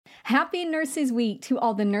Happy Nurses Week to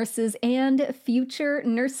all the nurses and future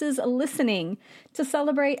nurses listening. To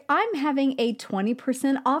celebrate, I'm having a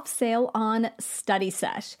 20% off sale on Study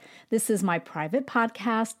Sesh. This is my private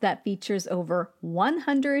podcast that features over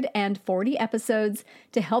 140 episodes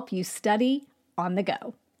to help you study on the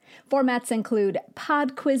go. Formats include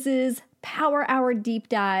pod quizzes, power hour deep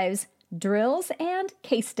dives, drills, and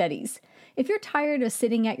case studies. If you're tired of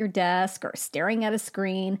sitting at your desk or staring at a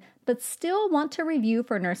screen, but still want to review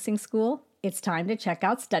for nursing school, it's time to check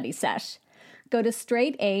out Study Sesh. Go to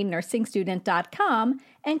straightanursingstudent.com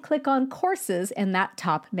and click on courses in that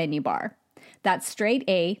top menu bar. That's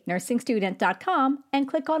straightanursingstudent.com and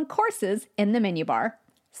click on courses in the menu bar.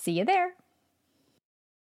 See you there.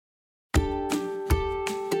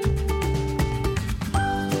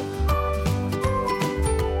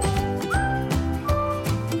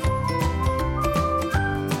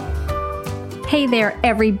 Hey there,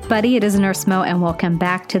 everybody. It is Nurse Mo, and welcome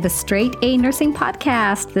back to the Straight A Nursing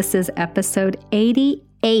Podcast. This is episode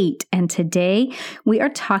 88, and today we are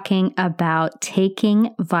talking about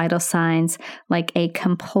taking vital signs like a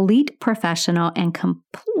complete professional and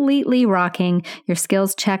completely rocking your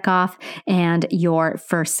skills checkoff and your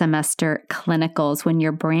first semester clinicals when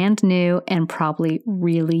you're brand new and probably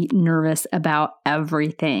really nervous about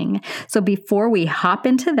everything. So before we hop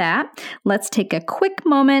into that, let's take a quick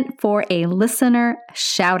moment for a listener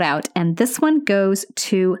shout out. And this one goes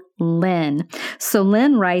to Lynn. So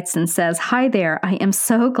Lynn writes and says, "Hi there. I am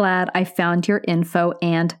so glad I found your info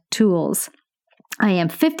and tools. I am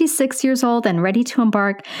 56 years old and ready to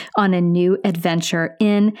embark on a new adventure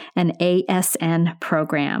in an ASN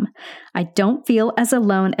program. I don't feel as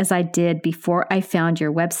alone as I did before I found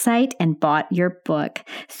your website and bought your book.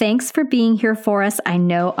 Thanks for being here for us. I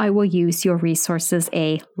know I will use your resources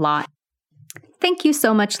a lot." Thank you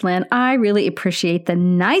so much, Lynn. I really appreciate the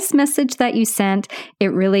nice message that you sent. It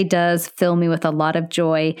really does fill me with a lot of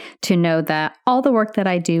joy to know that all the work that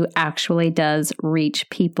I do actually does reach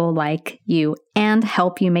people like you and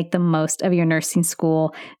help you make the most of your nursing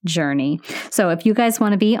school journey. So if you guys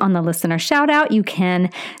want to be on the listener shout out, you can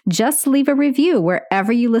just leave a review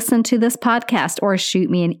wherever you listen to this podcast, or shoot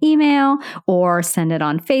me an email, or send it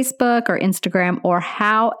on Facebook or Instagram, or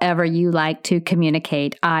however you like to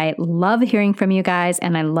communicate. I love hearing from you guys,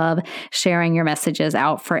 and I love sharing your messages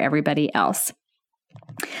out for everybody else.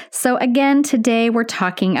 So again, today we're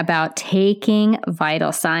talking about taking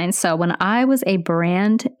vital signs. So when I was a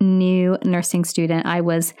brand new nursing student, I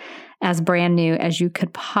was as brand new as you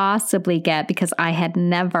could possibly get because I had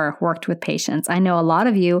never worked with patients. I know a lot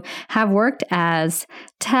of you have worked as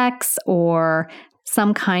techs or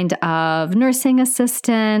some kind of nursing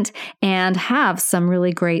assistant and have some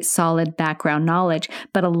really great solid background knowledge,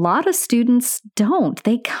 but a lot of students don't.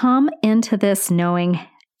 They come into this knowing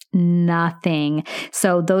nothing.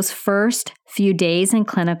 So those first few days in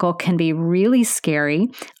clinical can be really scary.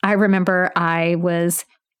 I remember I was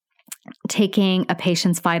taking a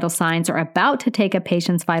patient's vital signs, or about to take a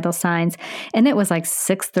patient's vital signs, and it was like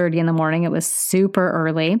 6:30 in the morning. It was super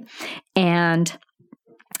early, and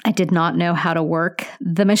I did not know how to work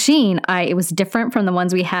the machine. It was different from the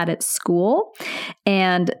ones we had at school,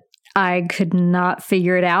 and I could not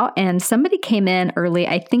figure it out. And somebody came in early.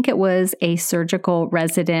 I think it was a surgical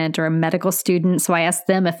resident or a medical student. So I asked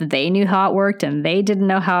them if they knew how it worked, and they didn't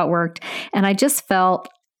know how it worked. And I just felt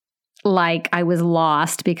like I was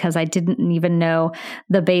lost because I didn't even know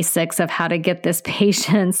the basics of how to get this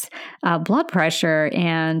patient's blood pressure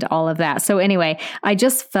and all of that. So anyway, I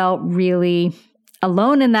just felt really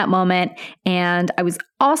alone in that moment. And I was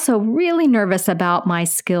also really nervous about my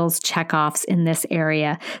skills checkoffs in this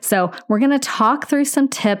area. So we're going to talk through some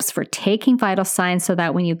tips for taking vital signs so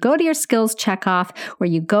that when you go to your skills checkoff or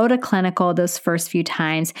you go to clinical those first few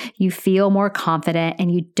times, you feel more confident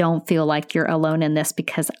and you don't feel like you're alone in this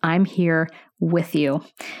because I'm here with you.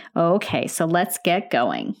 Okay, so let's get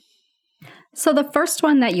going. So the first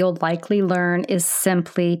one that you'll likely learn is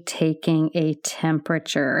simply taking a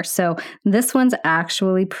temperature. So this one's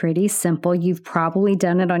actually pretty simple. You've probably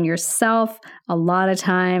done it on yourself a lot of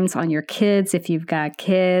times, on your kids if you've got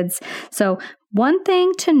kids. So one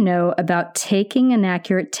thing to know about taking an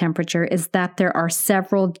accurate temperature is that there are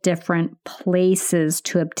several different places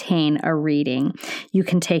to obtain a reading. You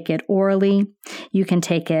can take it orally, you can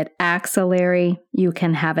take it axillary, you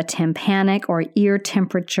can have a tympanic or ear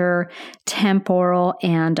temperature, temporal,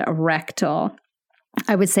 and rectal.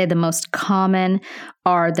 I would say the most common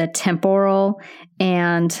are the temporal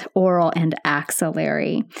and oral and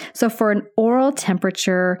axillary. So for an oral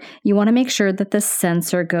temperature, you want to make sure that the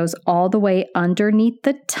sensor goes all the way underneath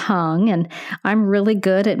the tongue. And I'm really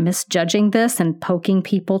good at misjudging this and poking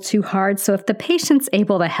people too hard. So if the patient's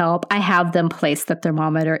able to help, I have them place the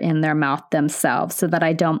thermometer in their mouth themselves so that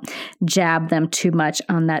I don't jab them too much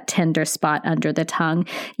on that tender spot under the tongue.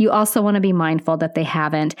 You also want to be mindful that they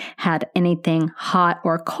haven't had anything hot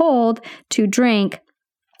or cold to drink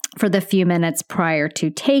for the few minutes prior to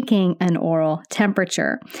taking an oral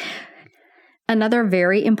temperature. Another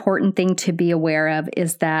very important thing to be aware of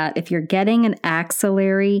is that if you're getting an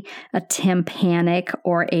axillary, a tympanic,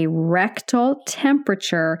 or a rectal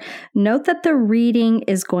temperature, note that the reading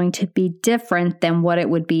is going to be different than what it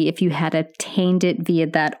would be if you had obtained it via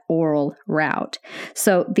that oral route.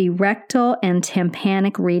 So the rectal and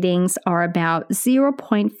tympanic readings are about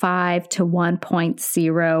 0.5 to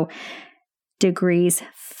 1.0 degrees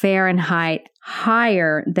Fahrenheit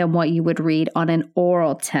higher than what you would read on an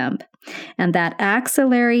oral temp. And that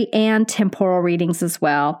axillary and temporal readings as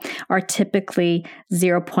well are typically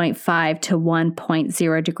 0.5 to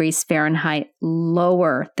 1.0 degrees Fahrenheit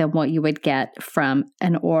lower than what you would get from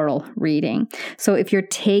an oral reading. So if you're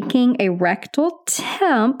taking a rectal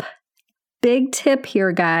temp, big tip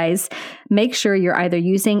here, guys, make sure you're either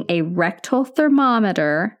using a rectal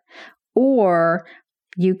thermometer or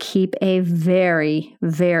you keep a very,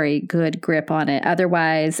 very good grip on it.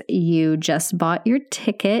 Otherwise, you just bought your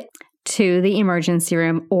ticket to the emergency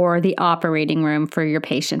room or the operating room for your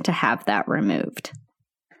patient to have that removed.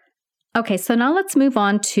 Okay, so now let's move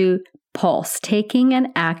on to pulse, taking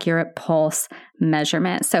an accurate pulse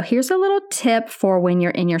measurement. So here's a little tip for when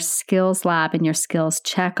you're in your skills lab and your skills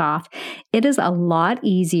checkoff. It is a lot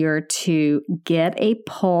easier to get a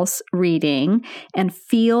pulse reading and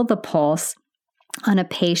feel the pulse on a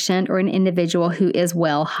patient or an individual who is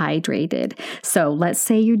well hydrated. So let's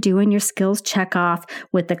say you're doing your skills checkoff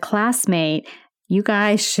with a classmate. You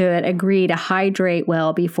guys should agree to hydrate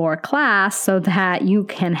well before class so that you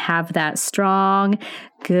can have that strong,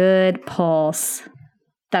 good pulse.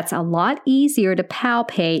 That's a lot easier to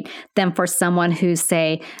palpate than for someone who's,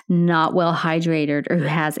 say, not well hydrated or who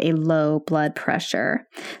has a low blood pressure.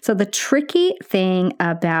 So the tricky thing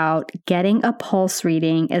about getting a pulse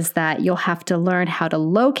reading is that you'll have to learn how to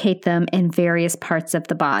locate them in various parts of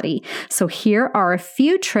the body. So here are a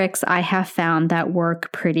few tricks I have found that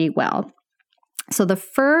work pretty well. So the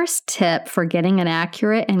first tip for getting an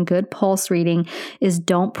accurate and good pulse reading is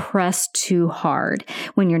don't press too hard.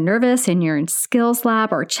 When you're nervous and you're in skills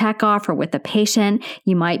lab or checkoff or with a patient,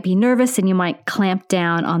 you might be nervous and you might clamp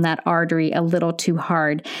down on that artery a little too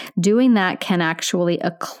hard. Doing that can actually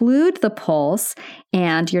occlude the pulse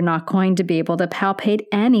and you're not going to be able to palpate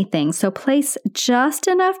anything. So place just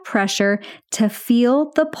enough pressure to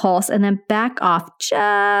feel the pulse and then back off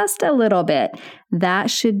just a little bit.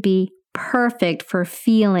 That should be perfect for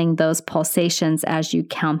feeling those pulsations as you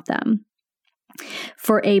count them.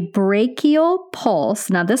 For a brachial pulse,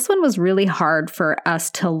 now this one was really hard for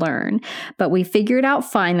us to learn, but we figured out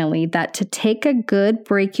finally that to take a good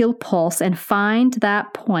brachial pulse and find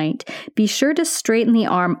that point, be sure to straighten the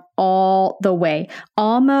arm all the way,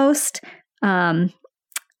 almost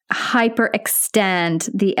hyperextend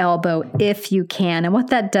the elbow if you can. And what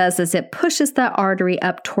that does is it pushes that artery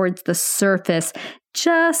up towards the surface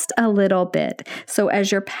just a little bit. So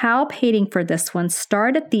as you're palpating for this one,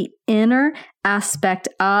 start at the inner aspect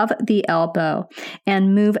of the elbow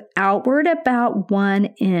and move outward about 1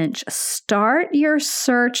 inch. Start your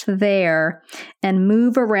search there and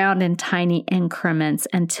move around in tiny increments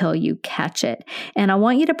until you catch it. And I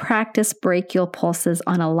want you to practice brachial pulses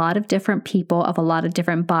on a lot of different people of a lot of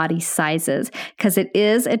different body sizes because it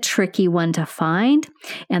is a tricky one to find.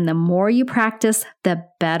 And the more you practice, the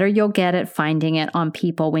better you'll get at finding it on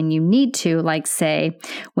people when you need to, like say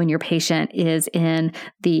when your patient is in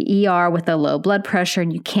the ER with a low blood pressure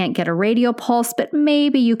and you can't get a radial pulse, but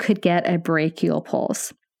maybe you could get a brachial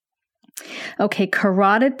pulse. Okay,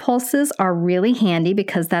 carotid pulses are really handy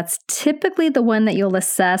because that's typically the one that you'll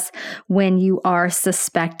assess when you are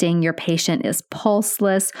suspecting your patient is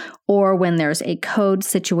pulseless or when there's a code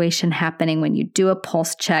situation happening when you do a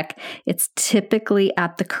pulse check. It's typically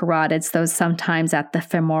at the carotids, though sometimes at the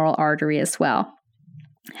femoral artery as well.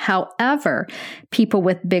 However, people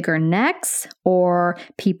with bigger necks or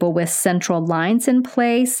people with central lines in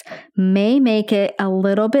place may make it a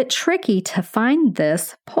little bit tricky to find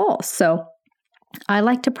this pulse. So I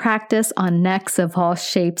like to practice on necks of all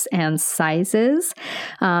shapes and sizes.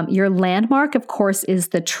 Your landmark, of course, is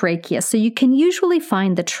the trachea. So you can usually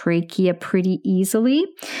find the trachea pretty easily.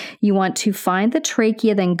 You want to find the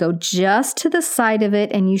trachea, then go just to the side of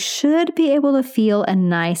it, and you should be able to feel a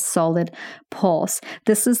nice solid pulse.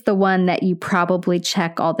 This is the one that you probably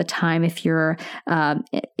check all the time if you're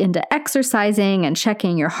into exercising and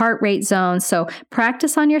checking your heart rate zone. So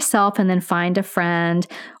practice on yourself and then find a friend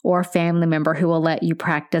or family member who will let you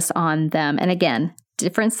practice on them. And again,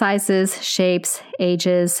 different sizes, shapes,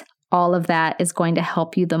 ages, all of that is going to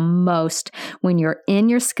help you the most when you're in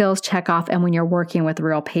your skills checkoff and when you're working with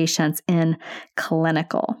real patients in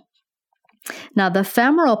clinical. Now, the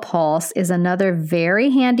femoral pulse is another very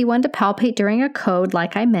handy one to palpate during a code,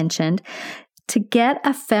 like I mentioned. To get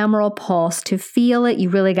a femoral pulse, to feel it, you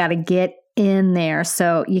really got to get in there.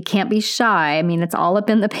 So you can't be shy. I mean, it's all up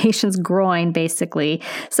in the patient's groin, basically.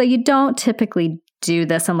 So you don't typically do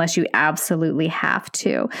this unless you absolutely have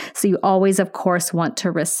to. So you always, of course, want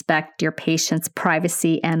to respect your patient's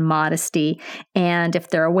privacy and modesty. And if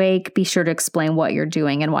they're awake, be sure to explain what you're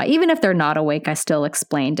doing and why. Even if they're not awake, I still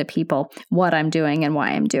explain to people what I'm doing and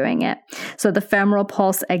why I'm doing it. So the femoral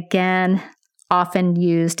pulse, again, often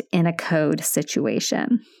used in a code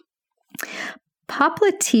situation.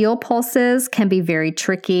 Popliteal pulses can be very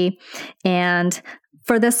tricky. And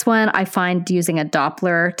for this one, I find using a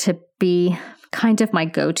Doppler to be kind of my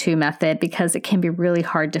go-to method because it can be really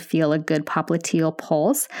hard to feel a good popliteal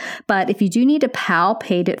pulse. But if you do need to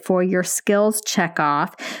palpate it for your skills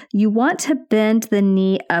checkoff, you want to bend the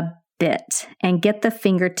knee a bit and get the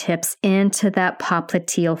fingertips into that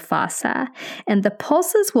popliteal fossa. And the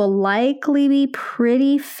pulses will likely be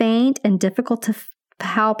pretty faint and difficult to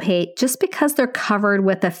palpate just because they're covered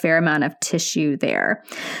with a fair amount of tissue there.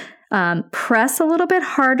 Press a little bit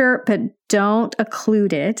harder, but don't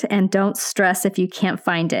occlude it and don't stress if you can't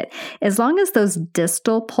find it. As long as those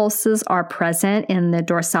distal pulses are present in the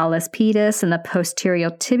dorsalis pedis and the posterior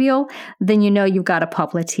tibial, then you know you've got a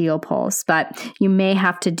popliteal pulse. But you may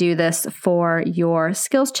have to do this for your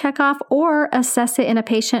skills checkoff or assess it in a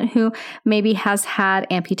patient who maybe has had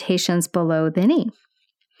amputations below the knee.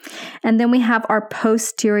 And then we have our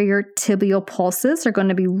posterior tibial pulses are going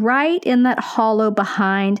to be right in that hollow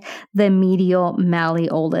behind the medial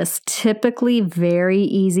malleolus. Typically very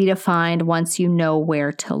easy to find once you know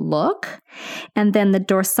where to look. And then the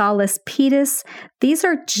dorsalis pedis, these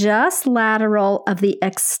are just lateral of the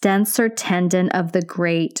extensor tendon of the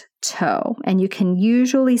great toe. And you can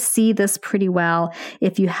usually see this pretty well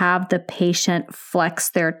if you have the patient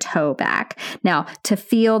flex their toe back. Now, to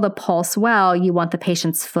feel the pulse well, you want the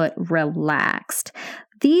patient's foot relaxed.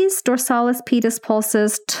 These dorsalis pedis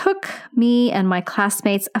pulses took me and my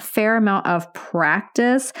classmates a fair amount of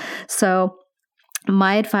practice. So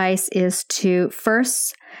my advice is to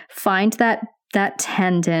first find that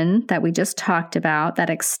tendon that we just talked about,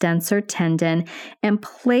 that extensor tendon, and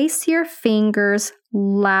place your fingers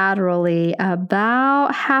laterally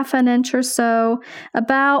about half an inch or so,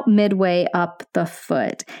 about midway up the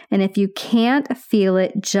foot. And if you can't feel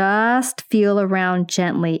it, just feel around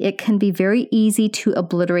gently. It can be very easy to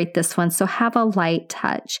obliterate this one, so have a light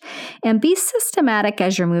touch. And be systematic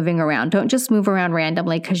as you're moving around. Don't just move around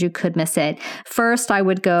randomly because you could miss it. First, I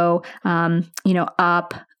would go,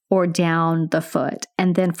 up or down the foot.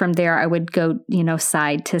 And then from there, I would go,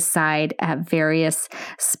 side to side at various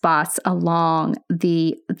spots along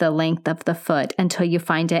the length of the foot until you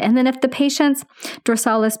find it. And then if the patient's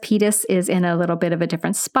dorsalis pedis is in a little bit of a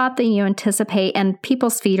different spot than you anticipate, and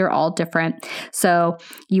people's feet are all different, so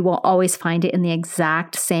you will always find it in the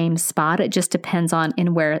exact same spot. It just depends on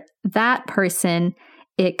in where that person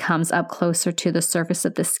it comes up closer to the surface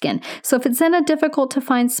of the skin. So if it's in a difficult to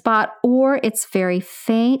find spot or it's very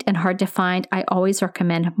faint and hard to find, I always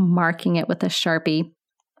recommend marking it with a Sharpie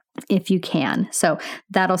if you can. So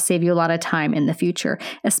that'll save you a lot of time in the future,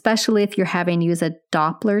 especially if you're having to use a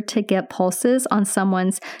Doppler to get pulses on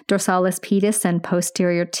someone's dorsalis pedis and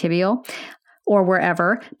posterior tibial, or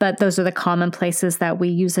wherever, but those are the common places that we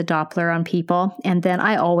use a Doppler on people. And then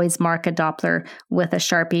I always mark a Doppler with a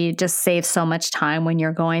Sharpie. It just saves so much time when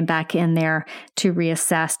you're going back in there to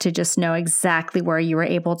reassess, to just know exactly where you were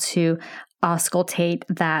able to auscultate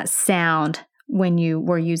that sound when you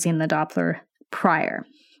were using the Doppler prior.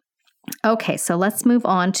 Okay, so let's move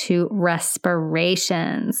on to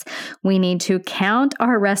respirations. We need to count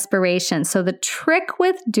our respirations. So the trick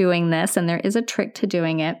with doing this, and there is a trick to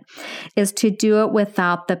doing it, is to do it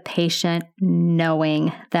without the patient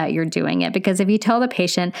knowing that you're doing it. Because if you tell the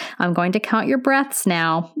patient, I'm going to count your breaths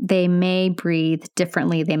now, they may breathe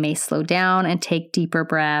differently. They may slow down and take deeper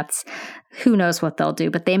breaths. who knows what they'll do,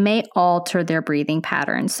 but they may alter their breathing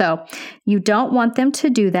pattern. So you don't want them to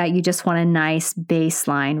do that. You just want a nice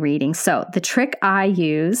baseline reading. So the trick I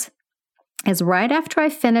use is right after I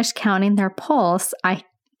finish counting their pulse, I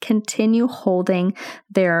continue holding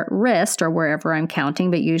their wrist or wherever I'm counting,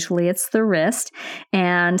 but usually it's the wrist.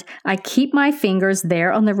 And I keep my fingers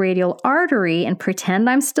there on the radial artery and pretend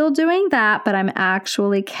I'm still doing that, but I'm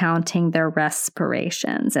actually counting their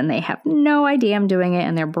respirations. And they have no idea I'm doing it,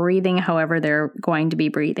 and they're breathing however they're going to be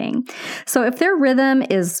breathing. So if their rhythm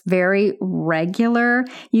is very regular,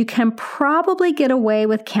 you can probably get away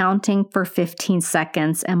with counting for 15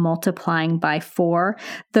 seconds and multiplying by 4,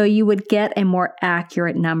 though you would get a more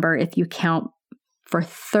accurate number if you count for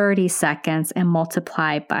 30 seconds and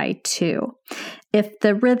multiply by 2. If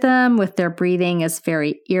the rhythm with their breathing is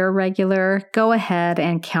very irregular, go ahead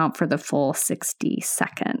and count for the full 60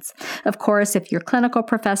 seconds. Of course, if your clinical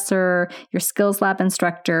professor, your skills lab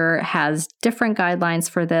instructor has different guidelines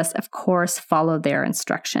for this, of course, follow their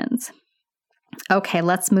instructions. Okay,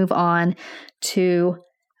 let's move on to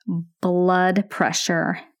blood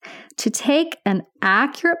pressure. To take an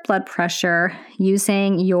accurate blood pressure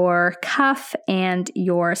using your cuff and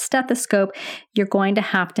your stethoscope, you're going to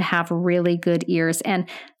have really good ears. And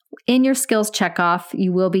in your skills checkoff,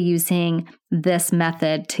 you will be using this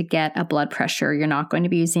method to get a blood pressure. You're not going to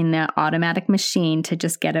be using the automatic machine to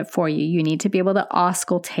just get it for you. You need to be able to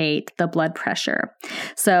auscultate the blood pressure.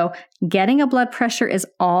 So getting a blood pressure is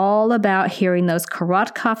all about hearing those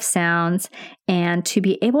Korotkov sounds, and to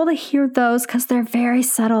be able to hear those, because they're very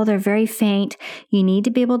subtle, they're very faint, you need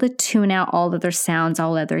to be able to tune out all other sounds,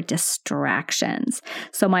 all other distractions.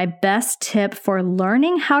 So my best tip for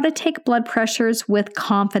learning how to take blood pressures with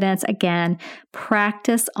confidence, again,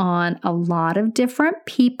 practice on a lot of different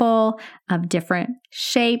people of different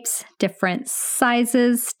shapes, different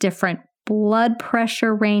sizes, different blood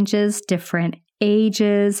pressure ranges, different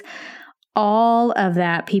ages, all of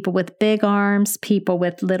that. People with big arms, people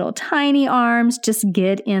with little tiny arms, just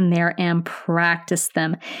get in there and practice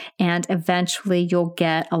them. And eventually you'll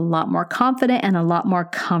get a lot more confident and a lot more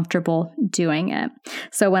comfortable doing it.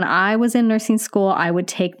 So when I was in nursing school, I would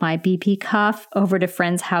take my BP cuff over to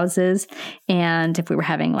friends' houses. And if we were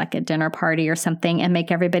having like a dinner party or something, and make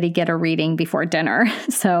everybody get a reading before dinner.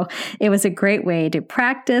 So it was a great way to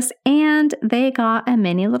practice, and they got a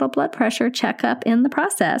mini little blood pressure checkup in the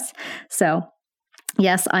process. So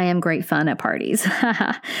yes, I am great fun at parties.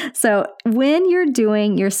 So when you're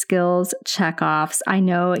doing your skills checkoffs, I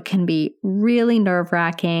know it can be really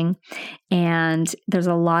nerve-wracking, and there's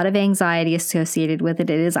a lot of anxiety associated with it.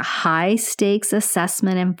 It is a high stakes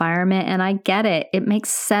assessment environment, and I get it. It makes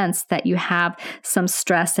sense that you have some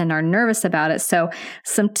stress and are nervous about it. So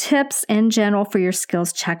some tips in general for your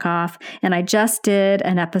skills checkoff, and I just did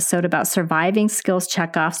an episode about surviving skills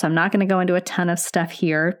checkoff, so I'm not going to go into a ton of stuff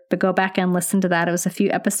here, but go back and listen to that. It was a few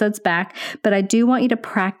episodes back, but I do want you to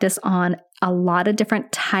practice on a lot of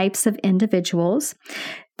different types of individuals.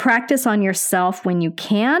 Practice on yourself when you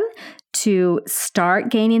can, to start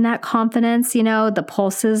gaining that confidence. You know, the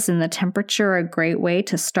pulses and the temperature are a great way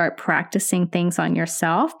to start practicing things on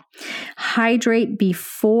yourself. Hydrate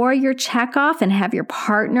before your checkoff and have your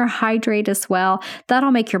partner hydrate as well.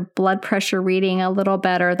 That'll make your blood pressure reading a little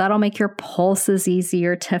better. That'll make your pulses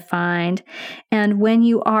easier to find. And when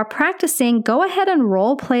you are practicing, go ahead and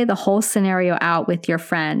role play the whole scenario out with your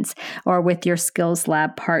friends or with your skills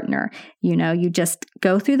lab partner. You know, you just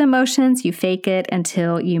go through the motions, you fake it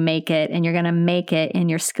until you make it, and you're going to make it in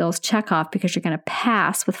your skills checkoff because you're going to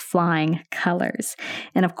pass with flying colors.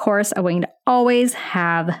 And of course, I want you to always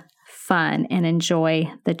have fun and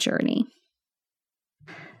enjoy the journey.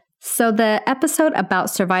 So the episode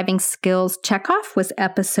about surviving skills checkoff was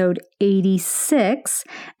episode 86.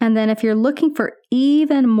 And then if you're looking for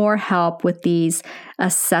even more help with these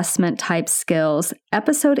assessment type skills,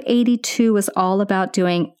 episode 82 was all about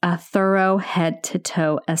doing a thorough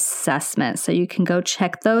head-to-toe assessment. So you can go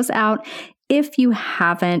check those out if you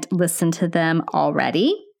haven't listened to them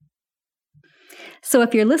already. So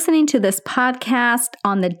if you're listening to this podcast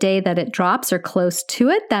on the day that it drops or close to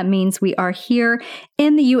it, that means we are here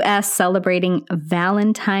in the US celebrating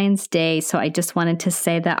Valentine's Day. So I just wanted to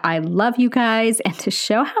say that I love you guys, and to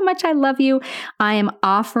show how much I love you, I am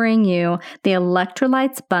offering you the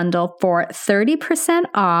Electrolytes bundle for 30%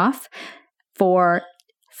 off for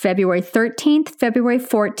February 13th, February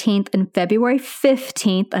 14th, and February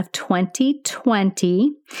 15th of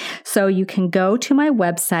 2020. So you can go to my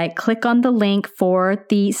website, click on the link for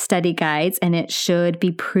the study guides, and it should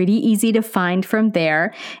be pretty easy to find from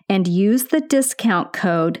there, and use the discount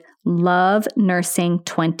code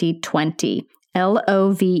LOVENURSING2020,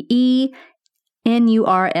 LOVE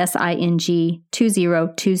NURSING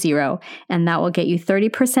 2020, and that will get you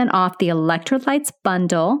 30% off the electrolytes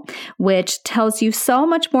bundle, which tells you so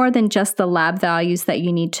much more than just the lab values that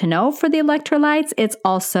you need to know for the electrolytes. It's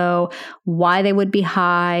also why they would be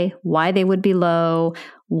high, why they would be low,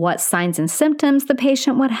 what signs and symptoms the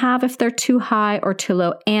patient would have if they're too high or too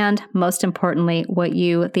low, and most importantly, what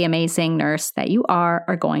you, the amazing nurse that you are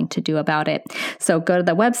going to do about it. So go to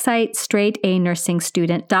the website,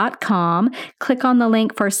 straightanursingstudent.com, click on the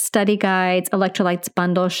link for study guides. Electrolytes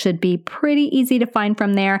bundle should be pretty easy to find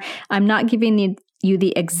from there. I'm not giving you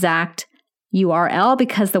the exact URL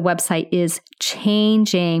because the website is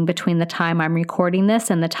changing between the time I'm recording this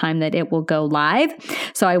and the time that it will go live.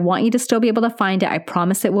 So I want you to still be able to find it. I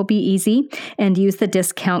promise it will be easy, and use the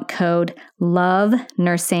discount code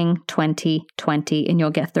LOVENURSING2020 and you'll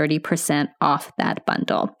get 30% off that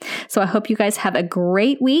bundle. So I hope you guys have a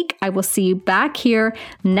great week. I will see you back here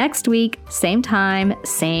next week, same time,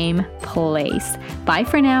 same place. Bye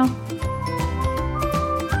for now.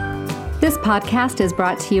 This podcast is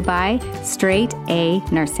brought to you by Straight A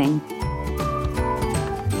Nursing.